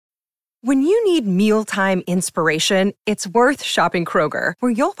When you need mealtime inspiration, it's worth shopping Kroger,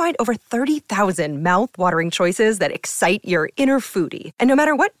 where you'll find over 30,000 mouth-watering choices that excite your inner foodie. And no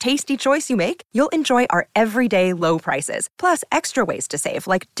matter what tasty choice you make, you'll enjoy our everyday low prices, plus extra ways to save,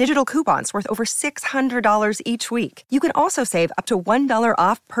 like digital coupons worth over $600 each week. You can also save up to $1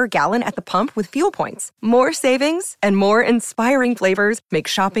 off per gallon at the pump with fuel points. More savings and more inspiring flavors make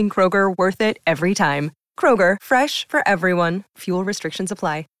shopping Kroger worth it every time. Kroger, fresh for everyone. Fuel restrictions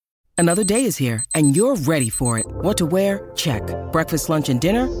apply. Another day is here, and you're ready for it. What to wear? Check. Breakfast, lunch, and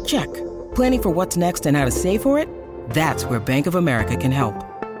dinner? Check. Planning for what's next and how to save for it? That's where Bank of America can help.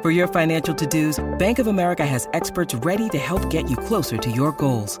 For your financial to-dos, Bank of America has experts ready to help get you closer to your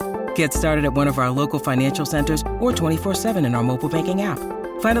goals. Get started at one of our local financial centers or 24/7 in our mobile banking app.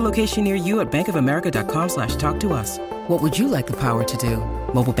 Find a location near you at bankofamerica.com/talktous. What would you like the power to do?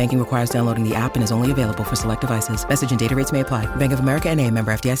 Mobile banking requires downloading the app and is only available for select devices. Message and data rates may apply. Bank of America N.A.,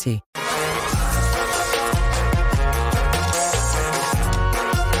 member FDIC.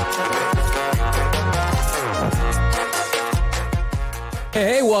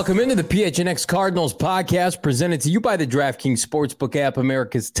 Hey, welcome into the PHNX Cardinals podcast, presented to you by the DraftKings Sportsbook app,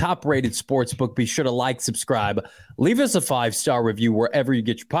 America's top-rated sportsbook. Be sure to like, subscribe, leave us a 5-star review wherever you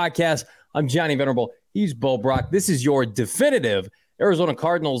get your podcasts. I'm Johnny Venerable. He's Bo Brock. This is your definitive Arizona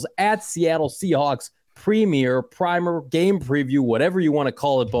Cardinals at Seattle Seahawks primer game preview, whatever you want to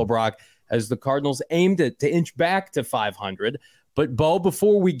call it, Bo Brock, as the Cardinals aim to inch back to 500. But, Bo,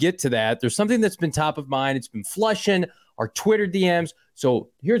 before we get to that, there's something that's been top of mind. It's been flushing our Twitter DMs. So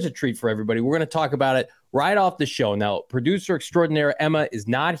here's a treat for everybody. We're going to talk about it right off the show. Now, producer extraordinaire Emma is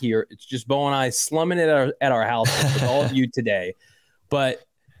not here. It's just Bo and I slumming it at our house with all of you today. But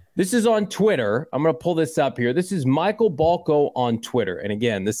this is on Twitter. I'm going to pull this up here. This is Michael Balco on Twitter. And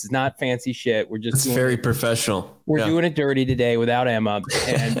again, this is not fancy shit. We're just very professional. We're doing it dirty today without Emma.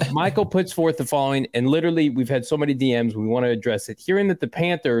 And Michael puts forth the following, and literally we've had so many DMs. We want to address it. Hearing that the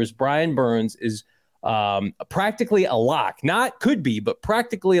Panthers, Brian Burns, is practically a lock, not could be, but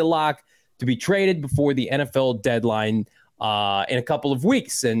practically a lock to be traded before the NFL deadline in a couple of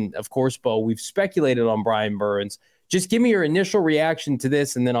weeks. And of course, Bo, we've speculated on Brian Burns. Just give me your initial reaction to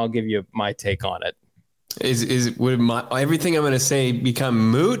this, and then I'll give you my take on it. Would everything I'm going to say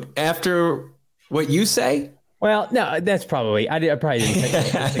become moot after what you say? Well, no, that's probably I probably didn't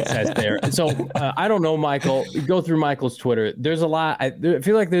take success there. So I don't know, Michael. Go through Michael's Twitter. There's a lot. I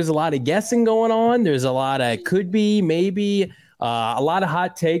feel like there's a lot of guessing going on. There's a lot of could be, maybe, a lot of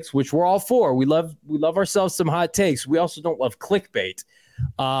hot takes, which we're all for. We love ourselves some hot takes. We also don't love clickbait.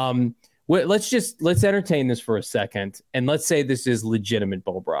 Let's entertain this for a second, and let's say this is legitimate,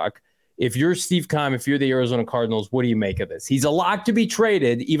 Bo Brock. If you're Steve Keim, if you're the Arizona Cardinals, what do you make of this? He's a lock to be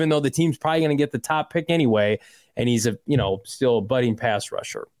traded, even though the team's probably going to get the top pick anyway, and he's still a budding pass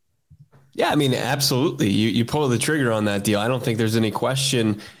rusher. Yeah, I mean, absolutely. You pull the trigger on that deal. I don't think there's any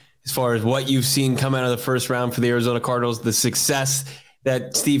question as far as what you've seen come out of the first round for the Arizona Cardinals, the success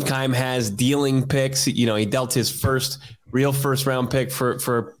that Steve Keim has dealing picks. He dealt his real first round pick for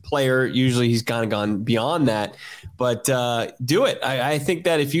a player. Usually he's kind of gone beyond that, but do it. I think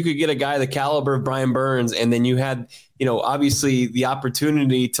that if you could get a guy the caliber of Brian Burns, and then you had, obviously the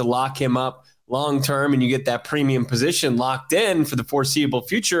opportunity to lock him up long-term, and you get that premium position locked in for the foreseeable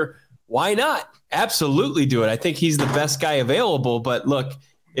future, why not? Absolutely do it. I think he's the best guy available, but look,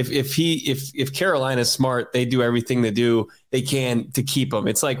 if Carolina's smart, they do everything they can to keep him.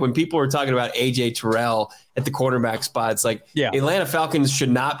 It's like when people were talking about AJ Terrell at the quarterback spot, it's like, yeah, Atlanta Falcons should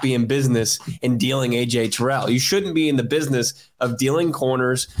not be in business in dealing AJ Terrell. You shouldn't be in the business of dealing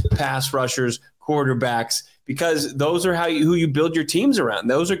corners, pass rushers, quarterbacks, because those are who you build your teams around.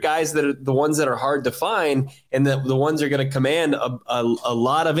 Those are guys that are the ones that are hard to find, and the ones that are going to command a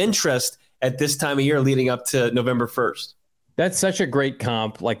lot of interest at this time of year leading up to November 1st. That's such a great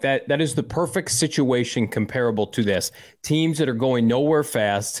comp. Like that is the perfect situation comparable to this. Teams that are going nowhere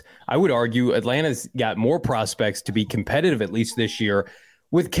fast. I would argue Atlanta's got more prospects to be competitive, at least this year.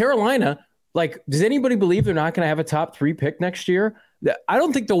 With Carolina, like, does anybody believe they're not going to have a top 3 pick next year? I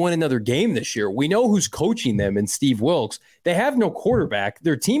don't think they'll win another game this year. We know who's coaching them in Steve Wilks. They have no quarterback.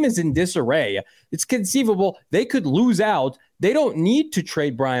 Their team is in disarray. It's conceivable they could lose out. They don't need to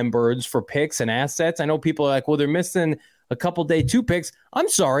trade Brian Burns for picks and assets. I know people are like, well, they're missing a couple day 2 picks. I'm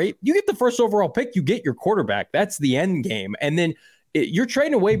sorry. You get the first overall pick, you get your quarterback. That's the end game. And then you're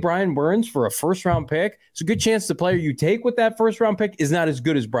trading away Brian Burns for a first round pick. It's a good chance the player you take with that first round pick is not as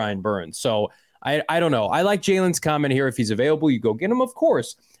good as Brian Burns. So I don't know. I like Jalen's comment here. If he's available, you go get him. Of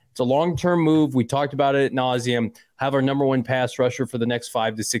course, it's a long-term move. We talked about it ad nauseum. Have our number 1 pass rusher for the next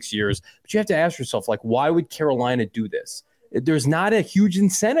 5 to 6 years. But you have to ask yourself, like, why would Carolina do this? there's not a huge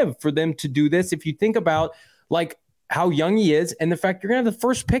incentive for them to do this if you think about like how young he is and the fact you're going to have the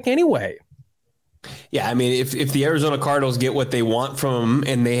first pick anyway. Yeah, I mean, if the Arizona Cardinals get what they want from him,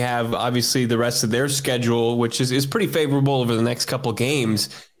 and they have obviously the rest of their schedule, which is pretty favorable over the next couple games,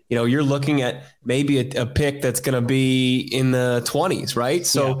 you're looking at maybe a pick that's going to be in the 20s, right?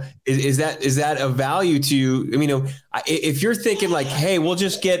 So is that a value to you? I mean, if you're thinking like, hey, we'll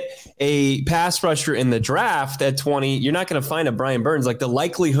just get a pass rusher in the draft at 20, you're not going to find a Brian Burns. Like the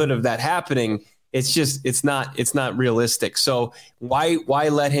likelihood of that happening, it's not realistic. So why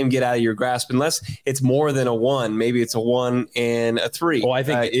let him get out of your grasp unless it's more than a 1? Maybe it's a 1 and a 3. Oh, I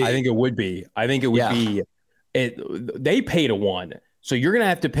think it would be. I think it would be. They paid a 1, so you're going to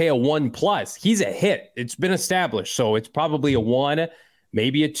have to pay a 1+. He's a hit. It's been established, so it's probably a 1,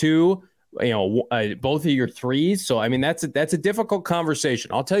 maybe a 2. Both of your 3s. So I mean, that's a difficult conversation.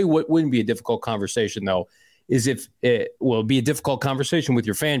 I'll tell you what wouldn't be a difficult conversation though. Is if it will be a difficult conversation with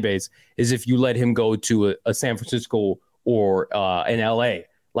your fan base is if you let him go to a San Francisco or an LA.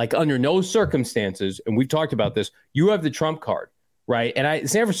 Like under no circumstances, and we've talked about this, you have the trump card, right? And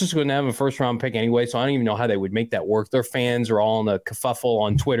San Francisco didn't have a first-round pick anyway, so I don't even know how they would make that work. Their fans are all in the kerfuffle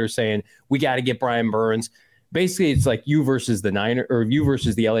on Twitter saying, we got to get Brian Burns. Basically, it's like you versus the Niners or you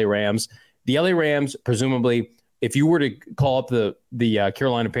versus the LA Rams. The LA Rams, presumably, if you were to call up the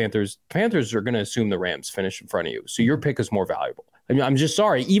Carolina Panthers are going to assume the Rams finish in front of you. So your pick is more valuable. I mean, I'm just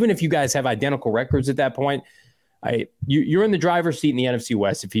sorry. Even if you guys have identical records at that point, you're in the driver's seat in the NFC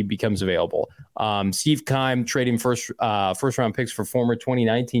West if he becomes available. Steve Keim trading first round picks for former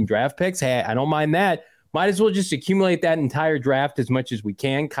 2019 draft picks. Hey, I don't mind that. Might as well just accumulate that entire draft as much as we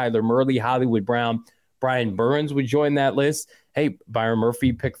can. Kyler Murray, Hollywood Brown, Brian Burns would join that list. Hey, Byron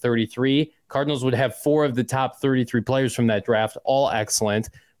Murphy, pick 33. Cardinals would have 4 of the top 33 players from that draft, all excellent.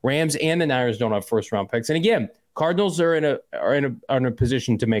 Rams and the Niners don't have first-round picks. And again, Cardinals are in a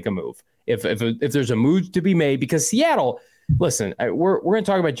position to make a move. If there's a move to be made, because Seattle, listen, we're going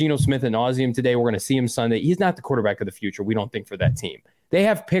to talk about Geno Smith ad nauseum today. We're going to see him Sunday. He's not the quarterback of the future, we don't think, for that team. They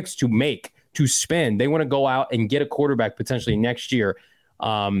have picks to make, to spend. They want to go out and get a quarterback potentially next year.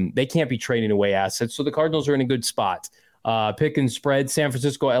 They can't be trading away assets. So the Cardinals are in a good spot. Pick and spread. San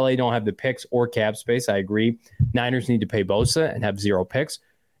Francisco, LA don't have the picks or cap space. I agree. Niners need to pay Bosa and have 0 picks.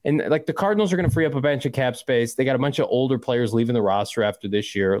 And like the Cardinals are going to free up a bunch of cap space. They got a bunch of older players leaving the roster after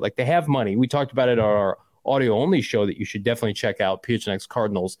this year. Like they have money. We talked about it on our audio only show that you should definitely check out, PHNX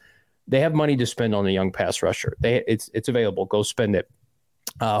Cardinals. They have money to spend on a young pass rusher. It's available. Go spend it.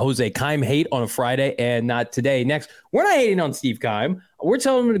 Jose Keim hate on a Friday and not today. Next, we're not hating on Steve Keim. We're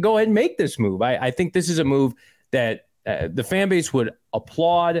telling him to go ahead and make this move. I think this is a move that the fan base would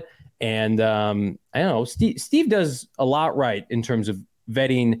applaud. And I don't know, Steve does a lot right in terms of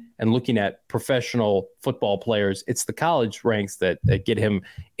vetting and looking at professional football players. It's the college ranks that get him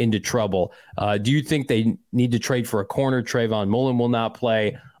into trouble. Do you think they need to trade for a corner? Trayvon Mullen will not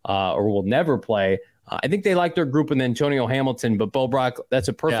play or will never play. I think they like their group and Antonio Hamilton, but Bo Brock, that's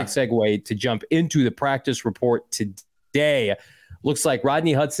a perfect segue to jump into the practice report today. Looks like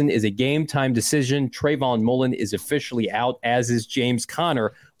Rodney Hudson is a game-time decision. Trayvon Mullen is officially out, as is James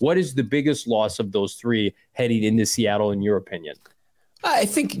Conner. What is the biggest loss of those 3 heading into Seattle, in your opinion? I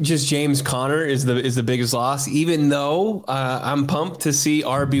think just James Conner is the biggest loss, even though I'm pumped to see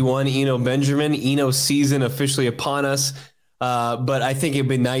RB1 Eno Benjamin. Eno's season officially upon us. But I think it'd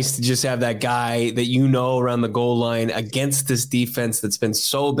be nice to just have that guy that around the goal line against this defense that's been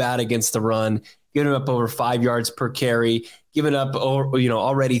so bad against the run, giving up over 5 yards per carry, giving up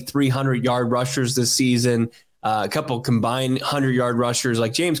already 300-yard rushers this season, a couple combined 100-yard rushers.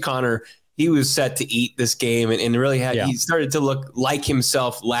 Like James Conner, he was set to eat this game and really he started to look like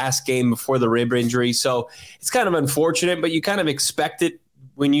himself last game before the rib injury. So it's kind of unfortunate, but you kind of expect it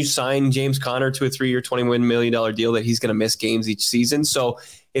when you sign James Conner to a 3-year, $21 million deal that he's going to miss games each season. So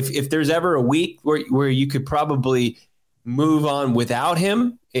if there's ever a week where you could probably move on without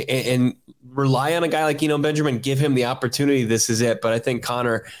him and rely on a guy like Eno Benjamin, give him the opportunity, this is it. But I think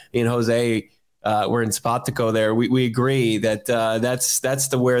Conner and Jose, we're in Spatico there. We agree that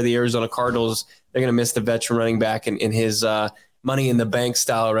that's where the Arizona Cardinals, they're going to miss the veteran running back in his money in the bank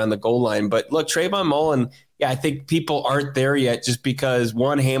style around the goal line. But look, Trayvon Mullen, I think people aren't there yet just because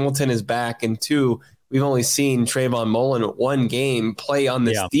 1, Hamilton is back, and 2, we've only seen Trayvon Mullen 1 game play on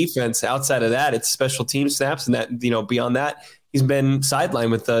this defense. Outside of that, it's special team snaps, and that beyond that, he's been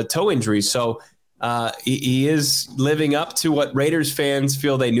sidelined with a toe injury. So he is living up to what Raiders fans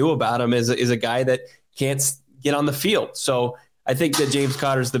feel they knew about him, is a guy that can't get on the field. So I think that James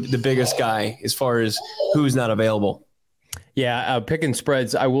Conner is the biggest guy as far as who's not available. Yeah, picking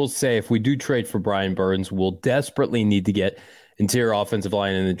spreads. I will say if we do trade for Brian Burns, we'll desperately need to get interior offensive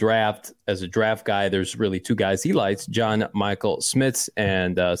line in the draft. As a draft guy, there's really two guys he likes, John Michael Smits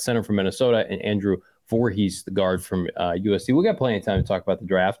and center from Minnesota, and Andrew Voorhees, the guard from USC. We got plenty of time to talk about the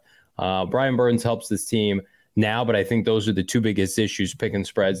draft. Brian Burns helps this team now, but I think those are the two biggest issues picking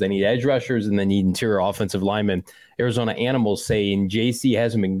spreads. They need edge rushers and they need interior offensive linemen. Arizona Animals saying JC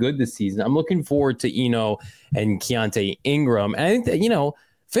hasn't been good this season. I'm looking forward to Eno and Keontae Ingram. And I think that,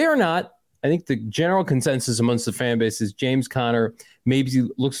 fair or not, I think the general consensus amongst the fan base is James Conner maybe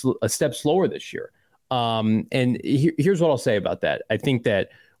looks a step slower this year. Here's what I'll say about that. I think that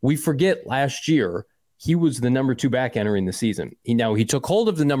we forget last year he was the number 2 back entering the season. He took hold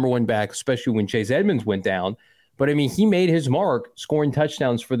of the number 1 back, especially when Chase Edmonds went down. But, he made his mark scoring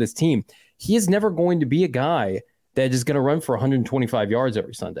touchdowns for this team. He is never going to be a guy that is going to run for 125 yards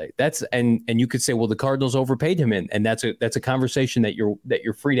every Sunday. And you could say, well, the Cardinals overpaid him and that's a conversation that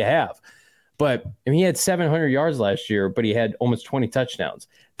you're free to have. But he had 700 yards last year, but he had almost 20 touchdowns.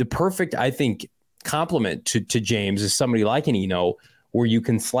 The perfect, I think, complement to James is somebody like an Eno, where you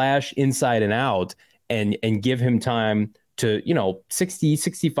can slash inside and out and give him time to, 60,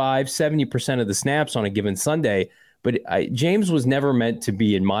 65, 70% of the snaps on a given Sunday. But James was never meant to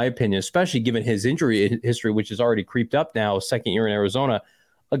be, in my opinion, especially given his injury history, which has already creeped up now, second year in Arizona,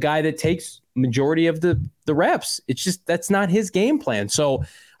 a guy that takes majority of the reps. It's just, that's not his game plan. So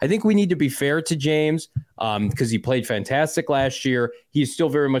I think we need to be fair to James because he played fantastic last year. He's still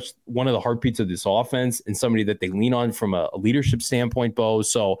very much one of the heartbeats of this offense and somebody that they lean on from a leadership standpoint, Bo.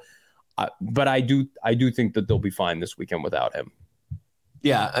 So, but I do think that they'll be fine this weekend without him.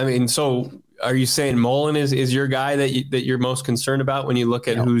 Yeah, so are you saying Mullen is your guy that you're most concerned about when you look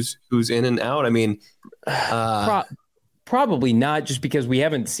at who's in and out? Probably not, just because we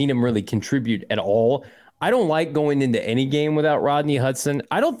haven't seen him really contribute at all. I don't like going into any game without Rodney Hudson.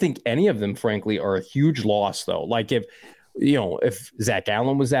 I don't think any of them, frankly, are a huge loss, though. Like if Zach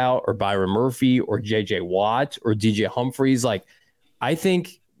Allen was out, or Byron Murphy, or J.J. Watt, or DJ Humphries, I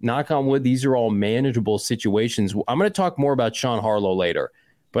think, knock on wood, these are all manageable situations. I'm going to talk more about Sean Harlow later,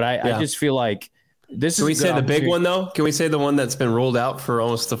 but I just feel like this Can we say the big one, though? Can we say the one that's been rolled out for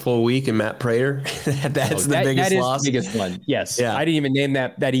almost a full week, and Matt Prater? That's the biggest loss. The biggest one. Yes. Yeah. I didn't even name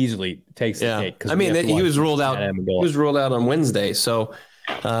that easily takes the cake. He was ruled out. He was ruled out on Wednesday. So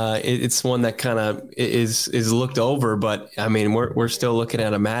it's one that kind of is looked over, but we're still looking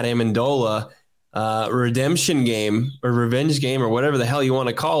at a Matt Amendola redemption game or revenge game or whatever the hell you want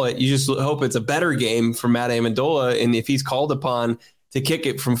to call it. You just hope it's a better game for Matt Amendola. And if he's called upon to kick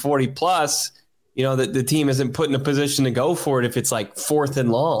it from 40 plus, that the team isn't put in a position to go for it if it's 4th and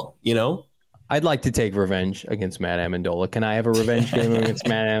long, I'd like to take revenge against Matt Amendola. Can I have a revenge game against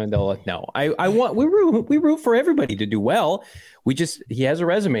Matt Amendola? No, we root for everybody to do well. He has a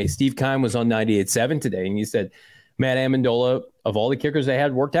resume. Steve Keim was on 98.7 today, and he said Matt Amendola, of all the kickers they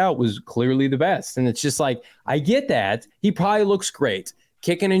had worked out, was clearly the best. And it's just I get that. He probably looks great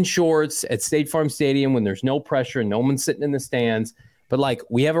kicking in shorts at State Farm Stadium when there's no pressure and no one's sitting in the stands. But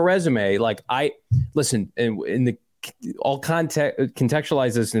we have a resume. I'll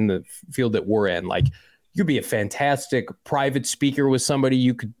contextualize this in the field that we're in. You could be a fantastic private speaker with somebody.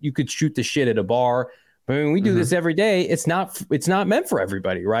 You could shoot the shit at a bar. But we do this every day. It's not meant for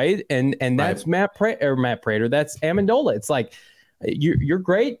everybody, right? And that's right. Matt Prater. That's Amendola. It's you're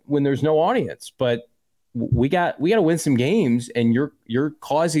great when there's no audience, but we got to win some games, and you're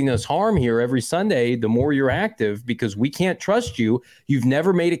causing us harm here every Sunday. The more you're active, because we can't trust you. You've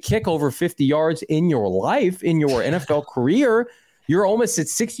never made a kick over 50 yards in your life, in your NFL career. You're almost at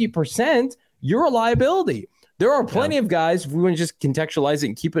 60%. You're a liability. There are plenty of guys, if we want to just contextualize it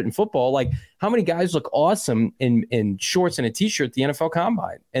and keep it in football, how many guys look awesome in shorts and a T-shirt at the NFL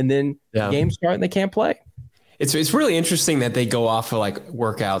Combine, and then the games start and they can't play. It's really interesting that they go off of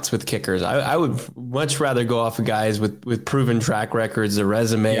workouts with kickers. I would much rather go off of guys with proven track records, a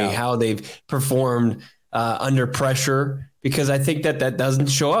resume, how they've performed under pressure, because I think that doesn't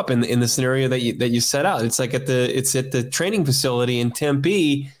show up in the scenario that you set out. It's at the training facility in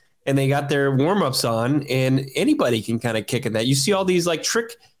Tempe, and they got their warm-ups on, and anybody can kind of kick in that. You see all these like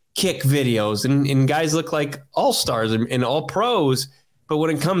trick kick videos, and guys look like all-stars and all pros. But when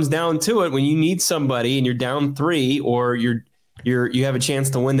it comes down to it, when you need somebody and you're down 3 or you have a chance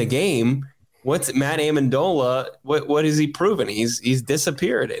to win the game, what's Matt Amendola? What has he proven? He's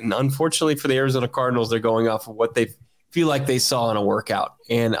disappeared. And unfortunately for the Arizona Cardinals, they're going off of what they feel like they saw in a workout.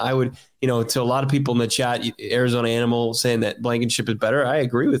 And I would, to a lot of people in the chat, Arizona Animal saying that Blankenship is better. I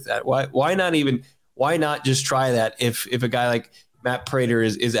agree with that. Why not just try that if a guy like Matt Prater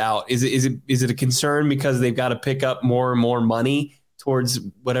is out. Is it a concern because they've got to pick up more and more money towards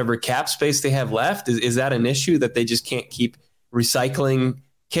whatever cap space they have left? Is that an issue that they just can't keep recycling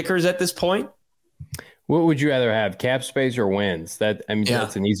kickers at this point? What would you rather have, cap space or wins? That's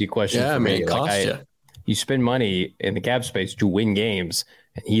an easy question for me. You spend money in the cap space to win games,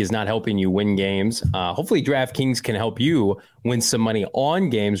 and he is not helping you win games. Hopefully DraftKings can help you win some money on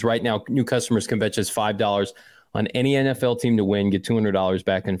games. Right now, new customers can bet just $5 on any NFL team to win, get $200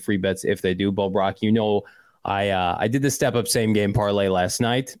 back in free bets if they do. Bo Brock, I did the step-up same-game parlay last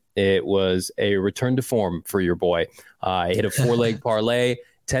night. It was a return to form for your boy. I hit a 4-leg parlay.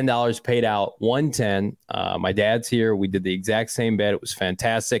 $10 paid out, $110. My dad's here. We did the exact same bet. It was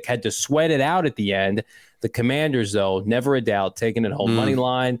fantastic. Had to sweat it out at the end. The Commanders, though, never a doubt, taking it home money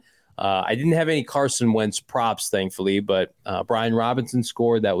line. I didn't have any Carson Wentz props, thankfully, but Brian Robinson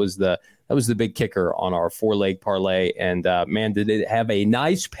scored. That was the big kicker on our 4-leg parlay. And man, did it have a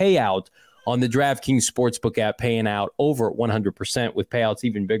nice payout on the DraftKings Sportsbook app, paying out over 100% with payouts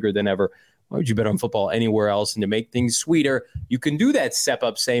even bigger than ever. Why would you bet on football anywhere else? And to make things sweeter, you can do that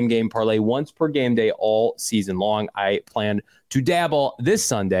step-up same-game parlay once per game day all season long. I plan to dabble this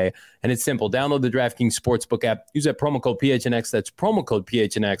Sunday, and it's simple. Download the DraftKings Sportsbook app. Use that promo code PHNX. That's promo code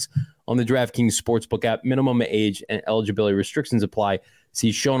PHNX on the DraftKings Sportsbook app. Minimum age and eligibility restrictions apply.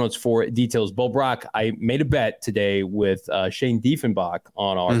 See show notes for details. Bo Brock, I made a bet today with Shane Diefenbach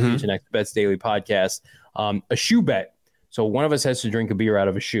on our PHNX Bets Daily podcast, a shoe bet. So one of us has to drink a beer out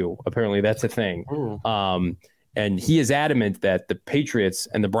of a shoe. Apparently that's a thing. And he is adamant that the Patriots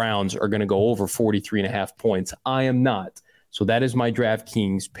and the Browns are going to go over 43.5 points. I am not. So that is my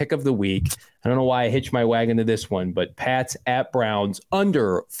DraftKings pick of the week. I don't know why I hitched my wagon to this one, but Pats at Browns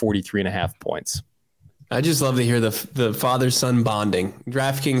under 43.5 points. I just love to hear the father-son bonding.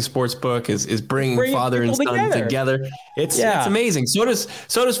 DraftKings Sportsbook is bringing father and son together. It's amazing. So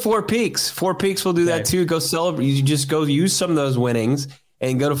does Four Peaks. Four Peaks will do that too. Go celebrate. You just go use some of those winnings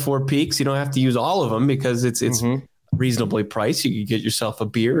and go to Four Peaks. You don't have to use all of them because it's reasonably priced. You can get yourself a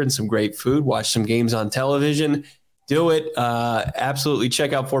beer and some great food. Watch some games on television. Do it. Absolutely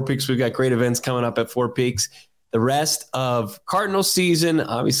check out Four Peaks. We've got great events coming up at Four Peaks. The rest of Cardinals season,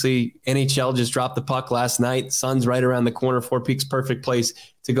 obviously NHL just dropped the puck last night. Sun's right around the corner. Four Peaks, perfect place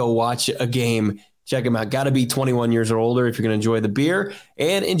to go watch a game. Check them out. Got to be 21 years or older if you're going to enjoy the beer,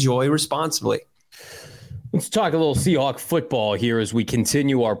 and enjoy responsibly. Let's talk a little Seahawk football here as we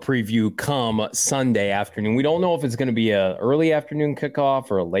continue our preview come Sunday afternoon. We don't know if it's going to be a early afternoon kickoff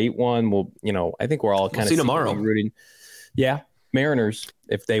or a late one. I think we're all kind of see tomorrow. Rooting. Yeah. Mariners,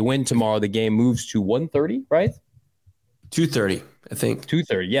 if they win tomorrow, the game moves to 1:30, right? 2:30, I think.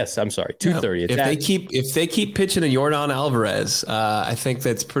 2:30. Yes, I'm sorry. 2:30. Yeah. If they keep pitching to Yordan Alvarez, I think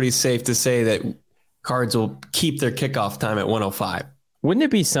that's pretty safe to say that Cards will keep their kickoff time at 1:05. Wouldn't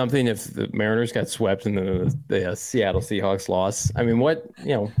it be something if the Mariners got swept and the Seattle Seahawks lost? I mean, what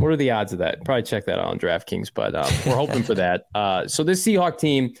are the odds of that? Probably check that out on DraftKings, but we're hoping for that. So this Seahawk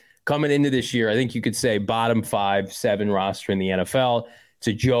team coming into this year, I think you could say bottom 5-7 roster in the NFL. It's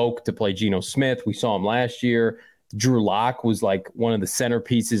a joke to play Geno Smith. We saw him last year. Drew Lock was like one of the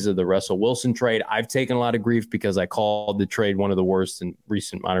centerpieces of the Russell Wilson trade. I've taken a lot of grief because I called the trade one of the worst in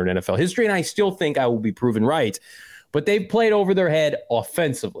recent modern NFL history, and I still think I will be proven right. But they've played over their head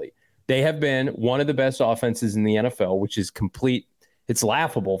offensively. They have been one of the best offenses in the NFL, which is complete. It's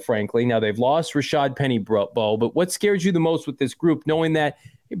laughable, frankly. Now, they've lost Rashad Penny, but what scares you the most with this group, knowing that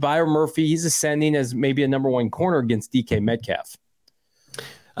Byron Murphy, he's ascending as maybe a number one corner against DK Metcalf?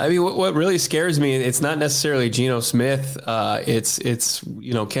 I mean, what really scares me, it's not necessarily Geno Smith. It's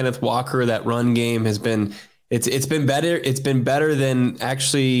Kenneth Walker. That run game has been it's been better. It's been better than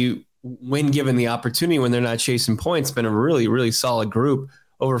actually when given the opportunity, when they're not chasing points. It's been a really, really solid group,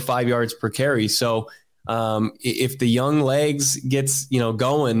 over 5 yards per carry. So if the young legs gets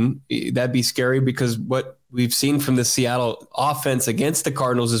going, that'd be scary, because what we've seen from the Seattle offense against the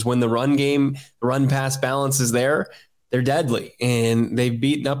Cardinals is when the run pass balance is there, they're deadly, and they've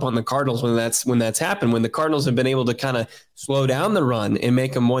beaten up on the Cardinals when that's happened. When the Cardinals have been able to kind of slow down the run and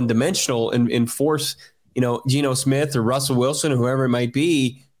make them one dimensional and force Geno Smith or Russell Wilson or whoever it might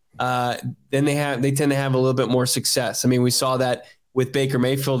be, then they tend to have a little bit more success. I mean, we saw that with Baker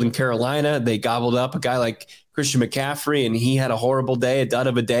Mayfield in Carolina. They gobbled up a guy like Christian McCaffrey, and he had a horrible day, a dud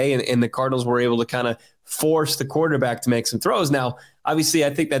of a day, and the Cardinals were able to kind of force the quarterback to make some throws. Now, obviously, I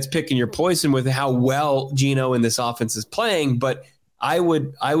think that's picking your poison with how well Geno in this offense is playing, but I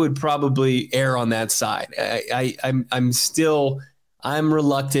would probably err on that side. I'm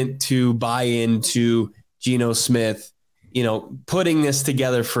reluctant to buy into Geno Smith, putting this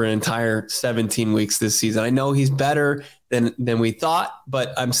together for an entire 17 weeks this season. I know he's better than we thought,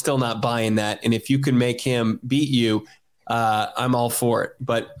 but I'm still not buying that. And if you can make him beat you, I'm all for it.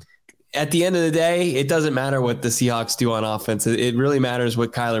 But at the end of the day, it doesn't matter what the Seahawks do on offense. It really matters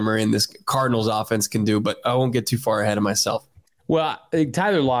what Kyler Murray and this Cardinals offense can do, but I won't get too far ahead of myself. Well,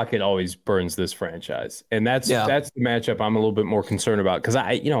 Tyler Lockett always burns this franchise, and that's the matchup I'm a little bit more concerned about because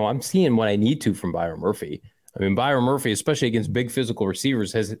I'm seeing what I need to from Byron Murphy. I mean, Byron Murphy, especially against big physical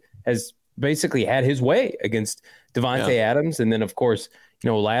receivers, has basically had his way against Devontae Adams, and then of course,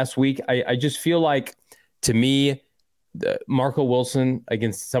 last week I just feel like, to me, Marco Wilson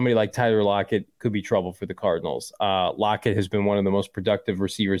against somebody like Tyler Lockett could be trouble for the Cardinals. Lockett has been one of the most productive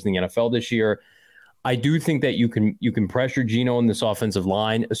receivers in the NFL this year. I do think that you can pressure Geno in this offensive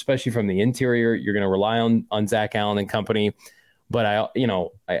line, especially from the interior. You're going to rely on Zach Allen and company, but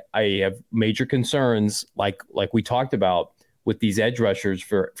I have major concerns like we talked about with these edge rushers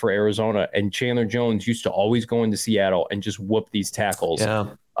for Arizona, and Chandler Jones used to always go into Seattle and just whoop these tackles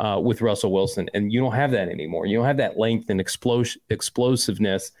with Russell Wilson, and you don't have that anymore. You don't have that length and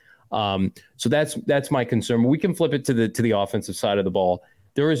explosiveness. So that's my concern. We can flip it to the offensive side of the ball.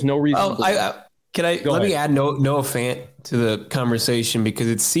 There is no reason. Let me add Noah Fant to the conversation, because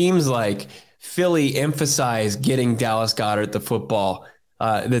it seems like Philly emphasized getting Dallas Goedert the football,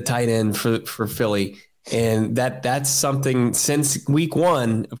 the tight end for Philly. And that's something since week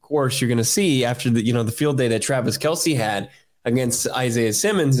one, of course, you're going to see after the field day that Travis Kelce had against Isaiah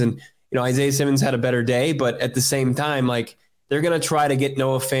Simmons. And, Isaiah Simmons had a better day, but at the same time, like, they're going to try to get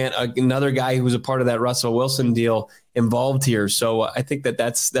Noah Fant, another guy who was a part of that Russell Wilson deal, involved here. So I think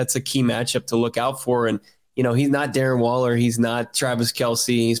that's a key matchup to look out for. And, he's not Darren Waller. He's not Travis Kelce.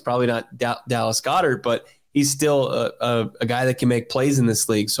 He's probably not Dallas Goedert, but he's still a guy that can make plays in this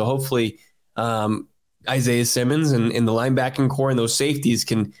league. So hopefully Isaiah Simmons and the linebacking core and those safeties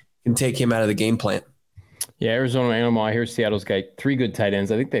can take him out of the game plan. Yeah, Arizona Animal. I hear Seattle's got 3 good tight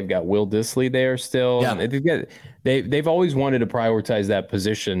ends. I think they've got Will Dissly there still. Yeah. They've always wanted to prioritize that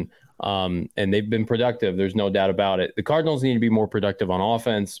position, and they've been productive. There's no doubt about it. The Cardinals need to be more productive on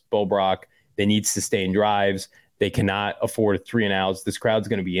offense. Bo Brock, they need sustained drives. They cannot afford 3 and outs. This crowd's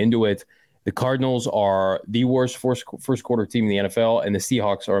going to be into it. The Cardinals are the worst first quarter team in the NFL, and the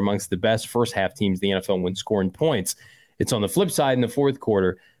Seahawks are amongst the best first half teams in the NFL when scoring points. It's on the flip side in the fourth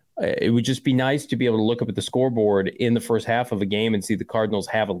quarter. It would just be nice to be able to look up at the scoreboard in the first half of a game and see the Cardinals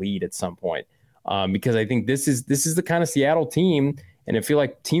have a lead at some point, because I think this is the kind of Seattle team, and I feel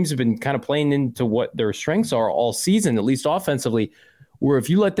like teams have been kind of playing into what their strengths are all season, at least offensively, where if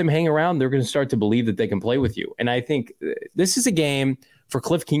you let them hang around, they're going to start to believe that they can play with you. And I think this is a game for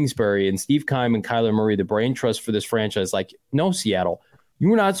Cliff Kingsbury and Steve Keim and Kyler Murray, the brain trust for this franchise. Like, no, Seattle, you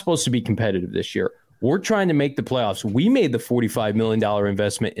were not supposed to be competitive this year. We're trying to make the playoffs. We made the $45 million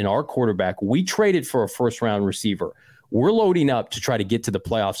investment in our quarterback. We traded for a first-round receiver. We're loading up to try to get to the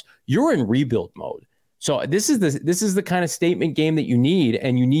playoffs. You're in rebuild mode. So this is the kind of statement game that you need,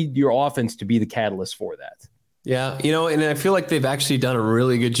 and you need your offense to be the catalyst for that. Yeah, and I feel like they've actually done a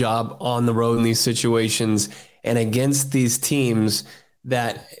really good job on the road in these situations and against these teams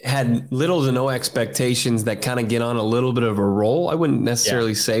that had little to no expectations, that kind of get on a little bit of a roll. I wouldn't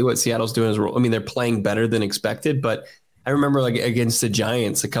necessarily say what Seattle's doing is a roll. I mean, they're playing better than expected, but I remember like against the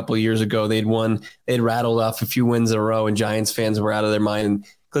Giants a couple of years ago, they'd rattled off a few wins in a row, and Giants fans were out of their mind. And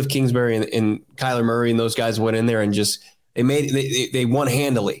Cliff Kingsbury and Kyler Murray and those guys went in there and just they won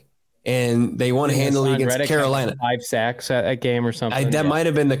handily. And they won handily against Reddick, Carolina. 5 sacks at that game or something. That might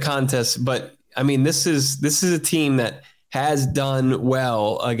have been the contest, but I mean, this is a team that has done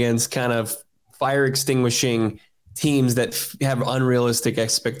well against kind of fire extinguishing teams that have unrealistic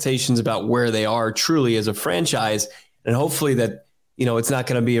expectations about where they are truly as a franchise. And hopefully that, it's not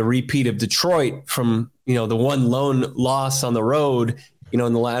going to be a repeat of Detroit from, the one lone loss on the road, in the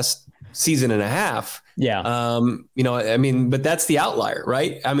last season and a half. Yeah. But that's the outlier,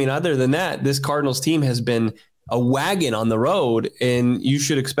 right? I mean, other than that, this Cardinals team has been a wagon on the road, and you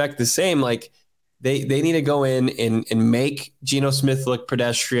should expect the same. Like, They need to go in and make Geno Smith look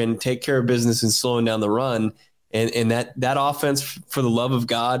pedestrian, take care of business and slowing down the run. And that offense, for the love of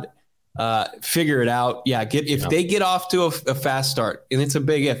God, figure it out. Yeah, they get off to a fast start, and it's a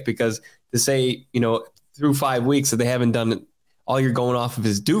big if, because to say, through 5 weeks that they haven't done it, all you're going off of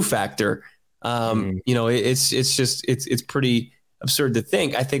is do factor. It's pretty absurd to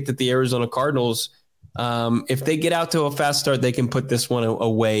think. I think that the Arizona Cardinals, if they get out to a fast start, they can put this one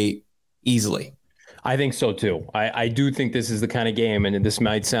away easily. I think so too. I do think this is the kind of game, and this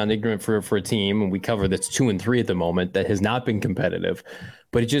might sound ignorant for a team, and we cover that's 2-3 at the moment, that has not been competitive,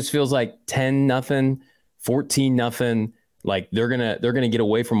 but it just feels like 10-0, 14-0. Like they're gonna get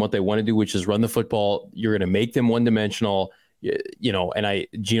away from what they want to do, which is run the football. You're gonna make them one-dimensional. And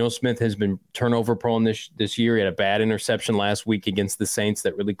Geno Smith has been turnover prone this year. He had a bad interception last week against the Saints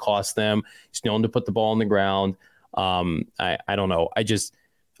that really cost them. He's known to put the ball on the ground. I don't know.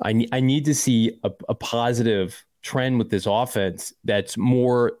 I need to see a positive trend with this offense that's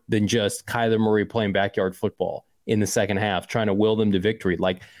more than just Kyler Murray playing backyard football in the second half, trying to will them to victory.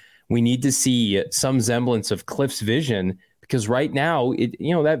 Like we need to see some semblance of Cliff's vision, because right now,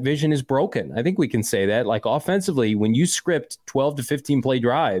 that vision is broken. I think we can say that. Like offensively, when you script 12 to 15 play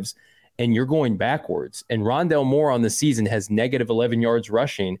drives and you're going backwards, and Rondale Moore on the season has negative 11 yards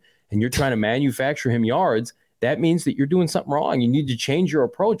rushing, and you're trying to manufacture him yards, that means that you're doing something wrong. You need to change your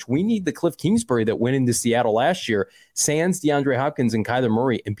approach. We need the Cliff Kingsbury that went into Seattle last year, sans DeAndre Hopkins and Kyler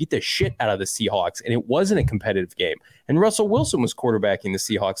Murray, and beat the shit out of the Seahawks. And it wasn't a competitive game. And Russell Wilson was quarterbacking the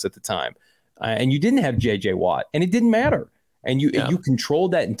Seahawks at the time. And you didn't have J.J. Watt, and it didn't matter. And you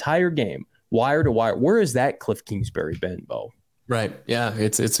controlled that entire game, wire to wire. Where has that Cliff Kingsbury been, Bo? Right. Yeah,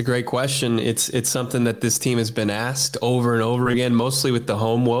 it's a great question. It's something that this team has been asked over and over again, mostly with the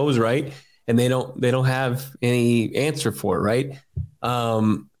home woes, right? And they don't have any answer for it, right?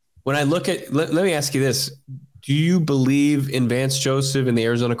 When I look at, let me ask you this: do you believe in Vance Joseph and the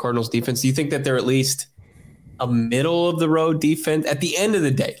Arizona Cardinals defense? Do you think that they're at least a middle of the road defense at the end of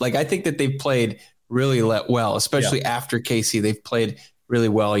the day? Like I think that they've played really well, especially after KC. They've played really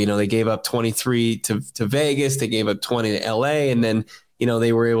well. They gave up 23 to Vegas. They gave up 20 to LA. And then,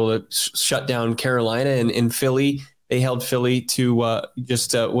 they were able to shut down Carolina and in Philly. They held Philly to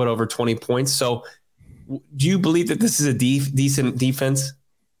just over 20 points. So do you believe that this is a decent defense?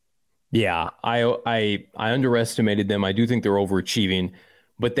 Yeah, I underestimated them. I do think they're overachieving,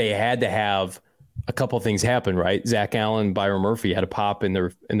 but they had to have a couple of things happen, right? Zach Allen, Byron Murphy had a pop in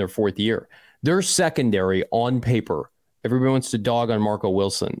their fourth year. Their secondary on paper, everybody wants to dog on Marco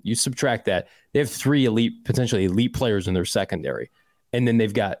Wilson. You subtract that, they have three potentially elite players in their secondary. And then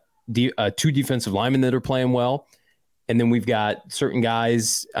they've got two defensive linemen that are playing well. And then we've got certain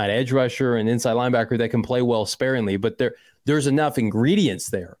guys at edge rusher and inside linebacker that can play well sparingly. But there's enough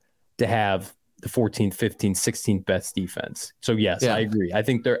ingredients there to have the 14th, 15th, 16th best defense. So, yes, I agree. I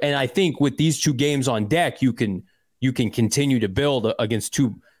think I think with these two games on deck, you can continue to build against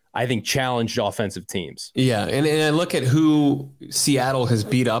two, I think, challenged offensive teams. Yeah, and I look at who Seattle has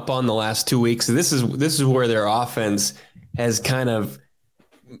beat up on the last 2 weeks. This is where their offense has kind of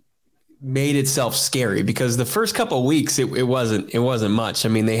made itself scary, because the first couple of weeks it wasn't much. I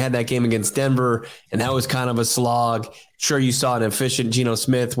mean, they had that game against Denver, and that was kind of a slog. Sure, you saw an efficient Geno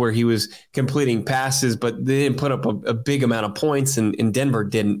Smith where he was completing passes, but they didn't put up a big amount of points, and Denver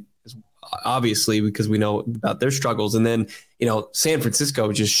didn't, obviously, because we know about their struggles. And then, San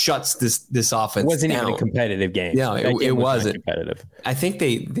Francisco just shuts this offense. It wasn't down. even a competitive game. Yeah, it wasn't competitive. I think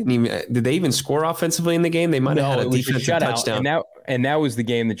did they even score offensively in the game? They might have had a defensive touchdown. And that was the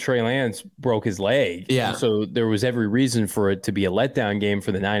game that Trey Lance broke his leg. Yeah. So there was every reason for it to be a letdown game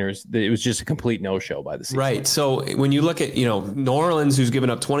for the Niners. It was just a complete no-show by the season. Right. So when you look at, New Orleans, who's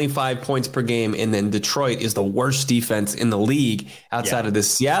given up 25 points per game, and then Detroit is the worst defense in the league outside of the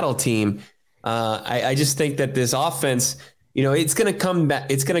Seattle team. I just think that this offense, it's going to come back.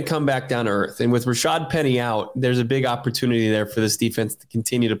 It's going to come back down to earth. And with Rashad Penny out, there's a big opportunity there for this defense to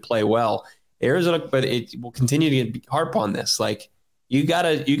continue to play well. Arizona, but it will continue to harp on this. Like you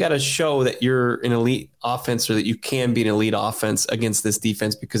gotta show that you're an elite offense, or that you can be an elite offense against this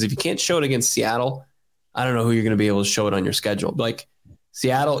defense. Because if you can't show it against Seattle, I don't know who you're going to be able to show it on your schedule. Like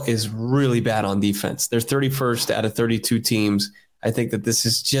Seattle is really bad on defense. They're 31st out of 32 teams. I think that this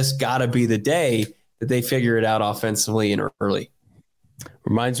has just got to be the day that they figure it out offensively and early.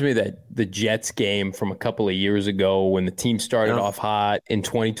 Reminds me that the Jets game from a couple of years ago, when the team started off hot in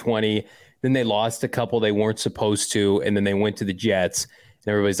 2020, then they lost a couple they weren't supposed to, and then they went to the Jets,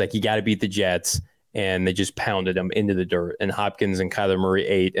 and everybody's like, you got to beat the Jets, and they just pounded them into the dirt, and Hopkins and Kyler Murray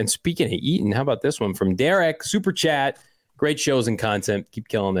ate. And speaking of eating, how about this one from Derek, Super Chat? Great shows and content. Keep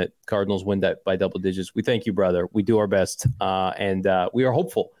killing it. Cardinals win that by double digits. We thank you, brother. We do our best, and we are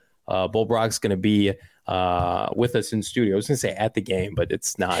hopeful. Bo Brock's going to be with us in studio. I was going to say at the game, but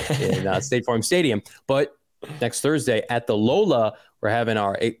it's not in State Farm Stadium. But next Thursday at the Lola, we're having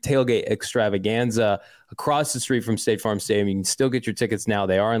our tailgate extravaganza across the street from State Farm Stadium. You can still get your tickets now.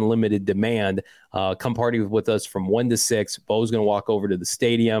 They are in limited demand. Come party with us from 1 to 6. Bo's going to walk over to the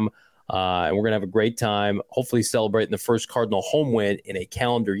stadium, and we're going to have a great time, hopefully celebrating the first Cardinal home win in a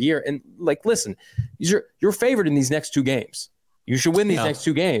calendar year. And, listen, you're favored in these next two games. You should win these next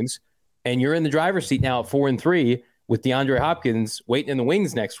two games, and you're in the driver's seat now at 4-3 with DeAndre Hopkins waiting in the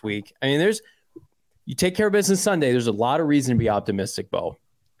wings next week. I mean, you take care of business Sunday, there's a lot of reason to be optimistic, Bo.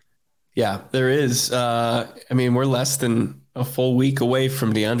 Yeah, there is. I mean, we're less than a full week away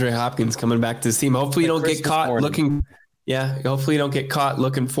from DeAndre Hopkins coming back to this team. Hopefully you don't get caught looking. Yeah, hopefully you don't get caught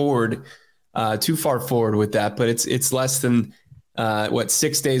looking forward, too far forward with that. But it's less than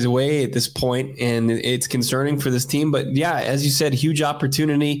 6 days away at this point, and it's concerning for this team. But yeah, as you said, huge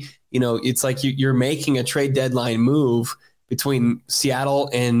opportunity. It's like you're making a trade deadline move between Seattle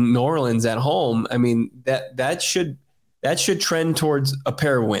and New Orleans at home. I mean, that should trend towards a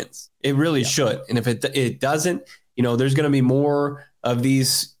pair of wins. It really should. And if it doesn't, there's going to be more of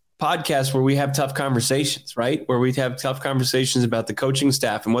these podcasts where we have tough conversations, right? Where we have tough conversations about the coaching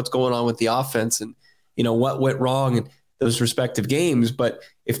staff and what's going on with the offense and, what went wrong in those respective games. But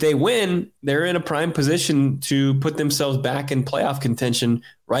if they win, they're in a prime position to put themselves back in playoff contention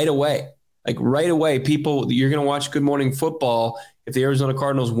right away. Like right away, people, you're going to watch Good Morning Football. If the Arizona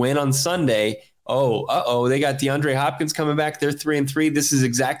Cardinals win on Sunday, they got DeAndre Hopkins coming back. They're 3-3. This is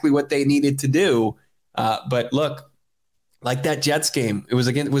exactly what they needed to do. But look, like that Jets game, was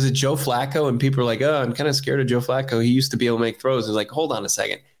it Joe Flacco? And people are like, oh, I'm kind of scared of Joe Flacco. He used to be able to make throws. It's like, hold on a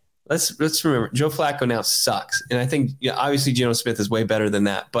second. Let's remember, Joe Flacco now sucks. And I think obviously Geno Smith is way better than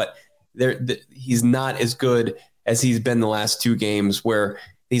that, but he's not as good as he's been the last two games where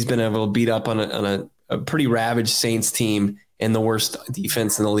he's been able to beat up on a pretty ravaged Saints team and the worst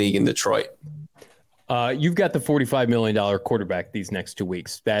defense in the league in Detroit. You've got the $45 million quarterback these next 2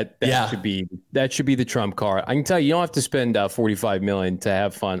 weeks. That should be the trump card. I can tell you don't have to spend $45 million to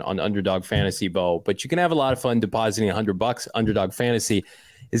have fun on Underdog Fantasy, Bo, but you can have a lot of fun depositing $100. Underdog Fantasy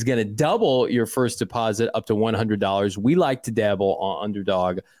is going to double your first deposit up to $100. We like to dabble on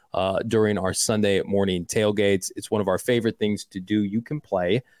Underdog during our Sunday morning tailgates. It's one of our favorite things to do. You can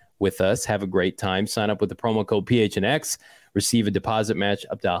play with us, have a great time. Sign up with the promo code PHNX. Receive a deposit match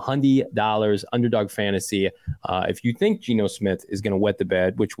up to $100. Underdog Fantasy. If you think Geno Smith is going to wet the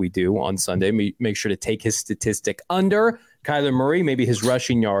bed, which we do on Sunday, make sure to take his statistic under. Kyler Murray, maybe his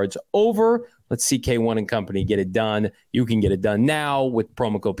rushing yards over. Let's see K1 and company get it done. You can get it done now with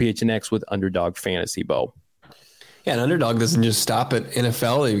promo code PHNX with Underdog Fantasy, Bo. Yeah, and Underdog doesn't just stop at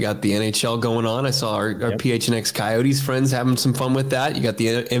NFL. They've got the NHL going on. I saw our PHNX Coyotes friends having some fun with that. You got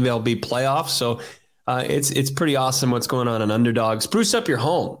the MLB playoffs. So it's pretty awesome what's going on Underdog. Spruce up your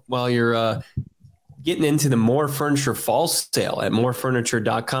home while you're getting into the More Furniture fall sale at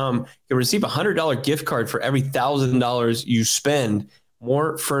morefurniture.com. You'll receive a $100 gift card for every $1,000 you spend.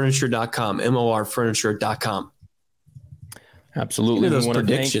 Morefurniture.com, morfurniture.com. Absolutely. Those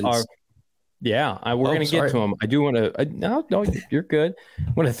predictions. We're going to get to them. I do want to. No, you're good.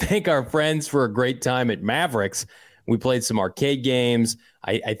 I want to thank our friends for a great time at Mavericks. We played some arcade games.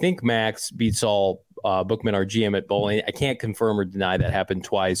 I think Max beats all Bookman, our GM at bowling. I can't confirm or deny that happened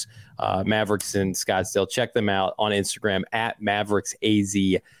twice. Mavericks in Scottsdale. Check them out on Instagram at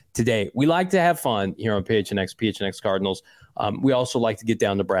MavericksAZ today. We like to have fun here on PHNX Cardinals. We also like to get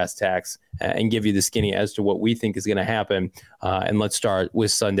down to brass tacks and give you the skinny as to what we think is going to happen. And let's start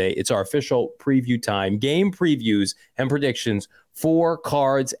with Sunday. It's our official preview time. Game previews and predictions for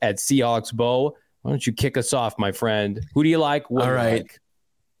Cards at Seahawks. Bo, why don't you kick us off, my friend? Who do you like? All right.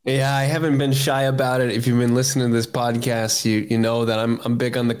 Yeah, I haven't been shy about it. If you've been listening to this podcast, you know that I'm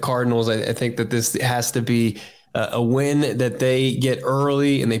big on the Cardinals. I think that this has to be a win that they get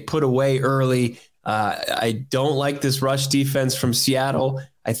early and they put away early. I don't like this rush defense from Seattle.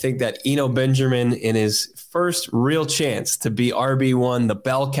 I think that Eno Benjamin, in his first real chance to be RB1, the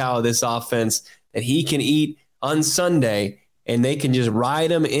bell cow of this offense, that he can eat on Sunday and they can just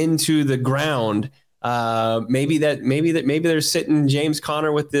ride him into the ground. Maybe they're sitting James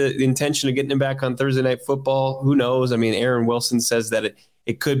Conner with the intention of getting him back on Thursday Night Football. Who knows? I mean, Aaron Wilson says that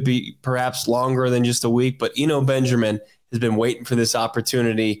it could be perhaps longer than just a week, but Eno Benjamin has been waiting for this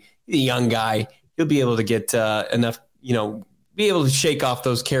opportunity. He's a young guy. He'll be able to get enough, be able to shake off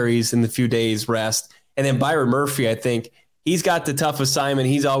those carries in the few days rest. And then Byron Murphy, I think he's got the tough assignment.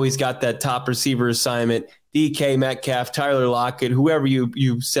 He's always got that top receiver assignment. DK Metcalf, Tyler Lockett, whoever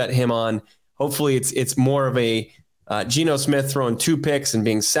you set him on. Hopefully it's more of a Geno Smith throwing 2 picks and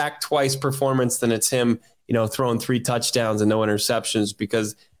being sacked twice performance than it's him, throwing 3 touchdowns and no interceptions,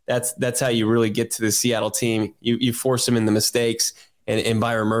 because that's how you really get to the Seattle team. You force them in the mistakes. And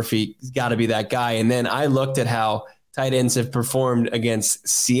Byron Murphy's got to be that guy. And then I looked at how tight ends have performed against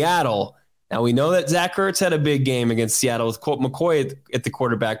Seattle. Now, we know that Zach Ertz had a big game against Seattle with Colt McCoy at the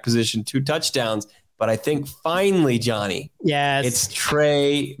quarterback position, 2 touchdowns. But I think finally, Johnny, it's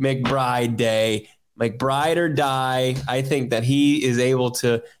Trey McBride day. McBride or die. I think that he is able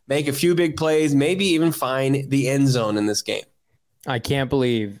to make a few big plays, maybe even find the end zone in this game. I can't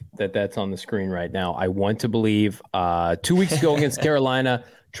believe that that's on the screen right now. I want to believe 2 weeks ago against Carolina,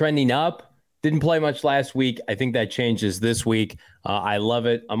 trending up. Didn't play much last week. I think that changes this week. I love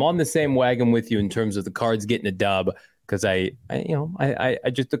it. I'm on the same wagon with you in terms of the Cards getting a dub because I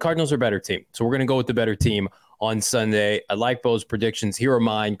just the Cardinals are a better team. So we're going to go with the better team on Sunday. I like Bo's predictions. Here are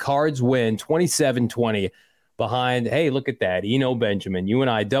mine. Cards win 27-20 behind. Hey, look at that. Eno Benjamin. You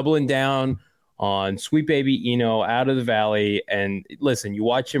and I doubling down on Sweet Baby Eno out of the Valley. And listen, you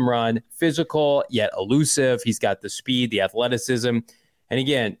watch him run, physical yet elusive. He's got the speed, the athleticism. And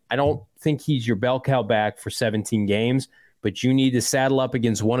again, I don't think he's your bell cow back for 17 games, but you need to saddle up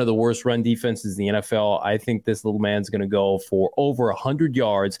against one of the worst run defenses in the NFL. I think this little man's going to go for over 100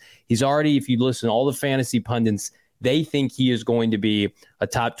 yards. He's already, if you listen to all the fantasy pundits, they think he is going to be a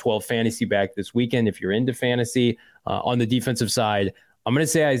top 12 fantasy back this weekend. If you're into fantasy on the defensive side, I'm going to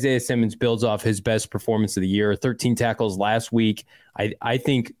say Isaiah Simmons builds off his best performance of the year, 13 tackles last week. I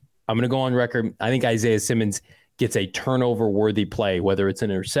think I'm going to go on record. I think Isaiah Simmons gets a turnover-worthy play, whether it's an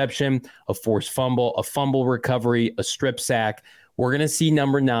interception, a forced fumble, a fumble recovery, a strip sack. We're going to see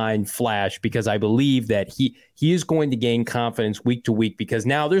number 9 flash because I believe that he is going to gain confidence week to week because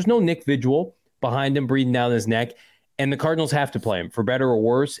now there's no Nick Vigil behind him breathing down his neck, and the Cardinals have to play him for better or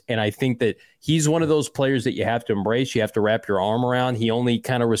worse, and I think that he's one of those players that you have to embrace. You have to wrap your arm around. He only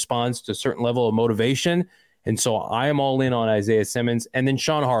kind of responds to a certain level of motivation, and so I am all in on Isaiah Simmons. And then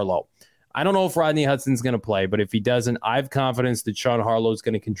Sean Harlow. I don't know if Rodney Hudson's going to play, but if he doesn't, I have confidence that Sean Harlow is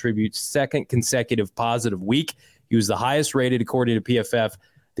going to contribute second consecutive positive week. He was the highest rated according to PFF.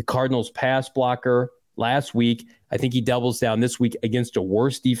 The Cardinals pass blocker last week. I think he doubles down this week against a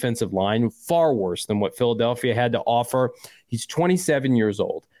worse defensive line, far worse than what Philadelphia had to offer. He's 27 years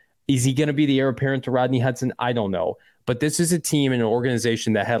old. Is he going to be the heir apparent to Rodney Hudson? I don't know. But this is a team and an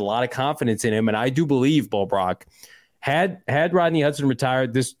organization that had a lot of confidence in him, and I do believe, Bo Brock, Had Rodney Hudson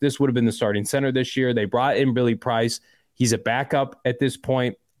retired, this would have been the starting center this year. They brought in Billy Price. He's a backup at this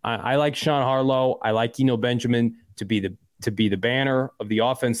point. I like Sean Harlow. I like Eno Benjamin to be the banner of the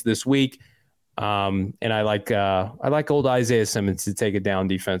offense this week. And I like old Isaiah Simmons to take it down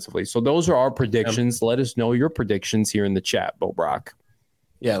defensively. So those are our predictions. Let us know your predictions here in the chat, Bo Brock.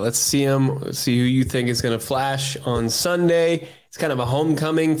 Yeah, let's see them. Let's see who you think is going to flash on Sunday. It's kind of a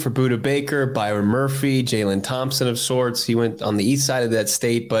homecoming for Budda Baker, Byron Murphy, Jalen Thompson of sorts. He went on the east side of that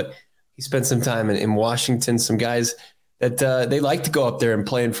state, but he spent some time in Washington. Some guys that they like to go up there and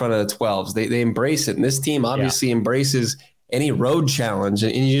play in front of the 12s. They embrace it. And this team obviously embraces any road challenge.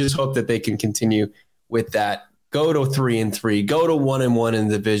 And you just hope that they can continue with that. Go to 3-3, go to 1-1 in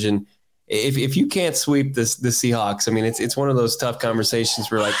the division. If you can't sweep the Seahawks, I mean, it's one of those tough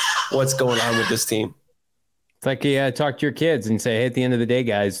conversations where like, what's going on with this team? It's like you talk to your kids and say, hey, at the end of the day,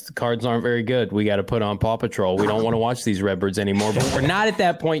 guys, the Cards aren't very good. We got to put on Paw Patrol. We don't want to watch these Redbirds anymore. But we're not at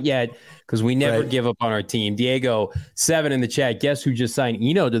that point yet because we never give up on our team. Diego 7 in the chat. Guess who just signed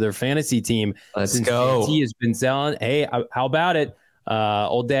Eno to their fantasy team? Let's go. He has been selling. Hey, how about it?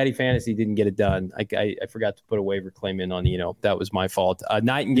 Old Daddy Fantasy didn't get it done. I forgot to put a waiver claim in on Eno. That was my fault.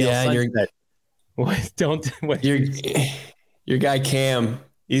 Nightingale. Your guy Cam.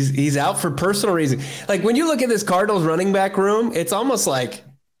 He's out for personal reasons. Like when you look at this Cardinals running back room, it's almost like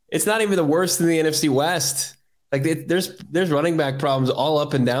it's not even the worst in the NFC West. Like there's running back problems all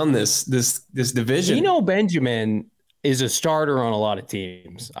up and down this division. Eno Benjamin is a starter on a lot of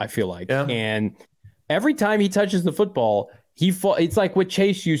teams, I feel like. Yeah. And every time he touches the football, it's like what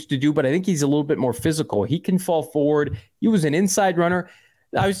Chase used to do, but I think he's a little bit more physical. He can fall forward. He was an inside runner.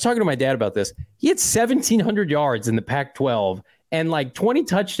 I was talking to my dad about this. He had 1,700 yards in the Pac-12 and like 20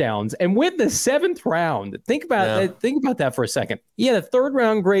 touchdowns. And with the 7th round, think about that for a second. He had a 3rd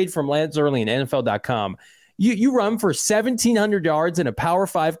round grade from Lance Early in NFL.com. You run for 1,700 yards in a Power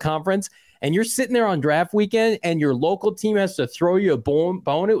 5 conference, and you're sitting there on draft weekend, and your local team has to throw you a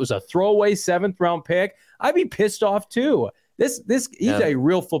bone. It was a throwaway 7th round pick. I'd be pissed off too. He's a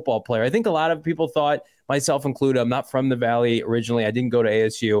real football player. I think a lot of people thought, myself included, I'm not from the Valley originally. I didn't go to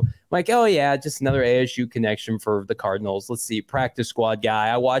ASU. I'm like, oh yeah, just another ASU connection for the Cardinals. Let's see, practice squad guy.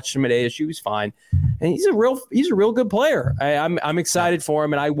 I watched him at ASU. He's fine, and he's a real good player. I'm excited for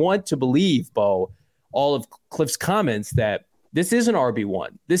him, and I want to believe, Bo, all of Cliff's comments that this is an RB1.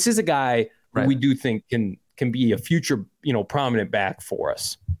 This is a guy who we do think can be a future, prominent back for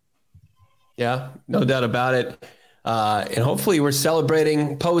us. Yeah, no doubt about it. And hopefully we're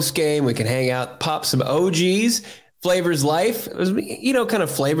celebrating post game. We can hang out, pop some OGs, flavors life. Kind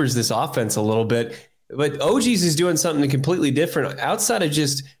of flavors this offense a little bit. But OGs is doing something completely different outside of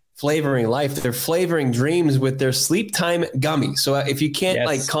just flavoring life. They're flavoring dreams with their sleep time gummy. So if you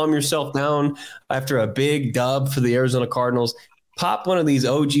can't calm yourself down after a big dub for the Arizona Cardinals, pop one of these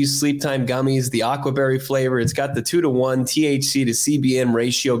OG Sleep Time gummies, the aquaberry flavor. It's got the 2-to-1 THC to CBN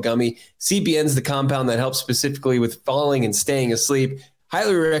ratio gummy. CBN is the compound that helps specifically with falling and staying asleep.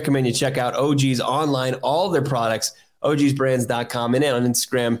 Highly recommend you check out OG's online, all their products, ogsbrands.com, and on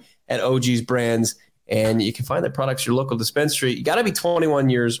Instagram at ogsbrands. And you can find their products at your local dispensary. You got to be 21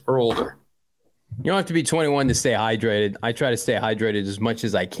 years or older. You don't have to be 21 to stay hydrated. I try to stay hydrated as much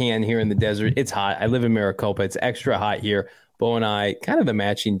as I can here in the desert. It's hot. I live in Maricopa. It's extra hot here. Bo and I, kind of the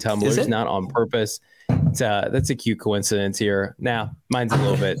matching tumblers, not on purpose. That's a cute coincidence here. Now, mine's a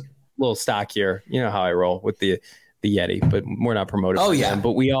little stockier. You know how I roll with the Yeti, but we're not promoting. Oh, yeah. Them.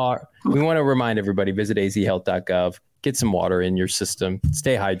 But we want to remind everybody, visit azhealth.gov, get some water in your system,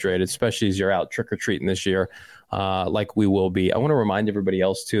 stay hydrated, especially as you're out trick-or-treating this year, like we will be. I want to remind everybody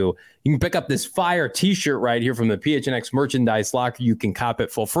else, too, you can pick up this fire T-shirt right here from the PHNX merchandise locker. You can cop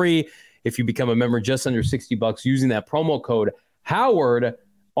it for free if you become a member, just under $60 using that promo code Howard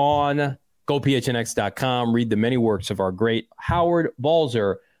on gophnx.com. Read the many works of our great Howard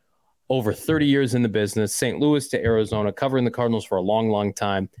Balzer, over 30 years in the business, St. Louis to Arizona, covering the Cardinals for a long, long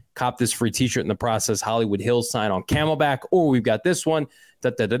time. Cop this free T-shirt in the process, Hollywood Hills sign on Camelback, or we've got this one,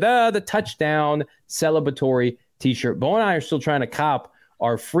 the touchdown celebratory T-shirt. Bo and I are still trying to cop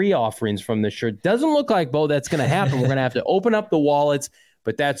our free offerings from this shirt. Doesn't look like, Bo, that's going to happen. We're going to have to open up the wallets,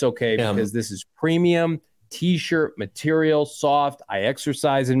 but that's okay because this is premium T-shirt material, soft. I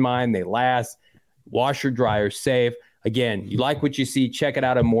exercise in mine. They last. Washer, dryer, safe. Again, you like what you see, check it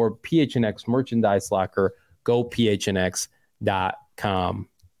out at more PHNX merchandise locker. Go PHNX.com.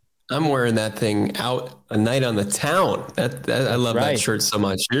 I'm wearing that thing out a night on the town. I love that shirt so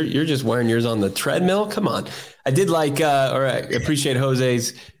much. You're just wearing yours on the treadmill? Come on. I did I appreciate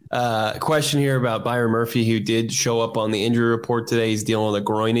Jose's question here about Byron Murphy, who did show up on the injury report today. He's dealing with a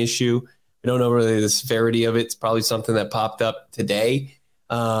groin issue. We don't know really the severity of it. It's probably something that popped up today.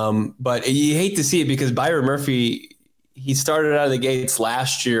 But you hate to see it because Byron Murphy, he started out of the gates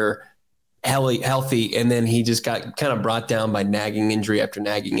last year healthy, and then he just got kind of brought down by nagging injury after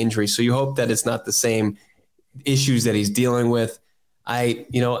nagging injury. So you hope that it's not the same issues that he's dealing with. I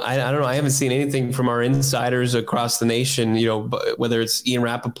don't know. I haven't seen anything from our insiders across the nation, whether it's Ian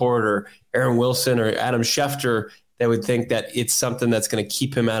Rappaport or Aaron Wilson or Adam Schefter, that would think that it's something that's going to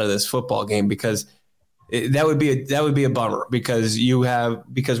keep him out of this football game, because that would be a bummer,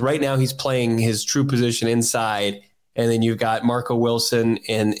 because right now he's playing his true position inside. And then you've got Marco Wilson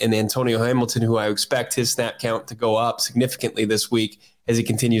and Antonio Hamilton, who I expect his snap count to go up significantly this week as he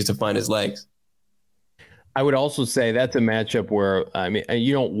continues to find his legs. I would also say that's a matchup where, I mean,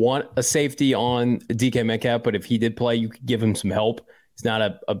 you don't want a safety on DK Metcalf, but if he did play, you could give him some help. He's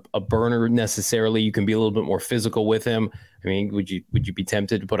not a burner necessarily. You can be a little bit more physical with him. I mean, would you be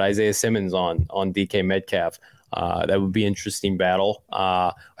tempted to put Isaiah Simmons on DK Metcalf? That would be an interesting battle.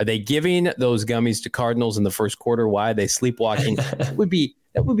 Are they giving those gummies to Cardinals in the first quarter? Why are they sleepwalking? That would be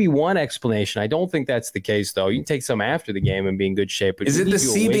one explanation. I don't think that's the case, though. You can take some after the game and be in good shape. But is it the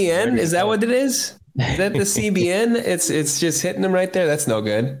CBN? Is that what it is? Is that the CBN? It's just hitting them right there. That's no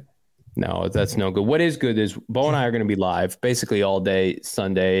good. No, that's no good. What is good is Bo and I are going to be live basically all day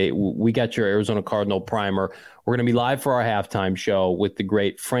Sunday. We got your Arizona Cardinal primer. We're going to be live for our halftime show with the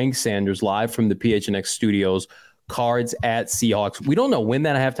great Frank Sanders, live from the PHNX studios, Cards at Seahawks. We don't know when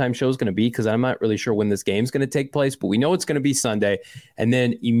that halftime show is going to be, because I'm not really sure when this game is going to take place, but we know it's going to be Sunday. And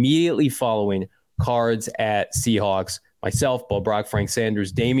then immediately following Cards at Seahawks, myself, Bo Brock, Frank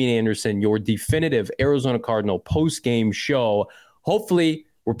Sanders, Damian Anderson, your definitive Arizona Cardinal post-game show. Hopefully,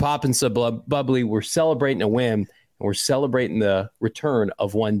 we're popping some bubbly. We're celebrating a win, and we're celebrating the return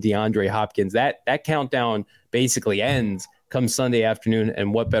of one DeAndre Hopkins. That countdown basically ends come Sunday afternoon,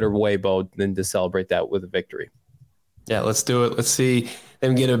 and what better way, Bo, than to celebrate that with a victory? Yeah, let's do it. Let's see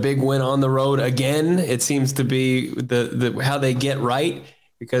them get a big win on the road again. It seems to be the how they get right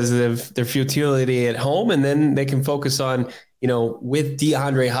because of their futility at home, and then they can focus on, with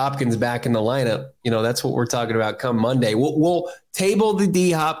DeAndre Hopkins back in the lineup. That's what we're talking about come Monday. We'll table the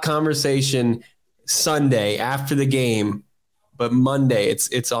D-Hop conversation Sunday after the game, but Monday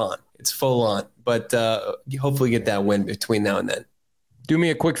it's on. It's full on. But hopefully get that win between now and then. Do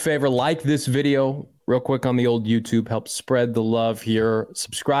me a quick favor, like this video real quick on the old YouTube. Help spread the love here.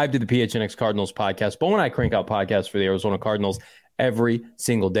 Subscribe to the PHNX Cardinals podcast. Bo and I crank out podcasts for the Arizona Cardinals every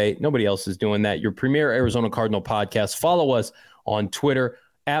single day. Nobody else is doing that. Your premier Arizona Cardinal podcast. Follow us on Twitter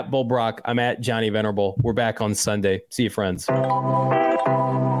at Bo Brock. I'm at Johnny Venerable. We're back on Sunday. See you, friends.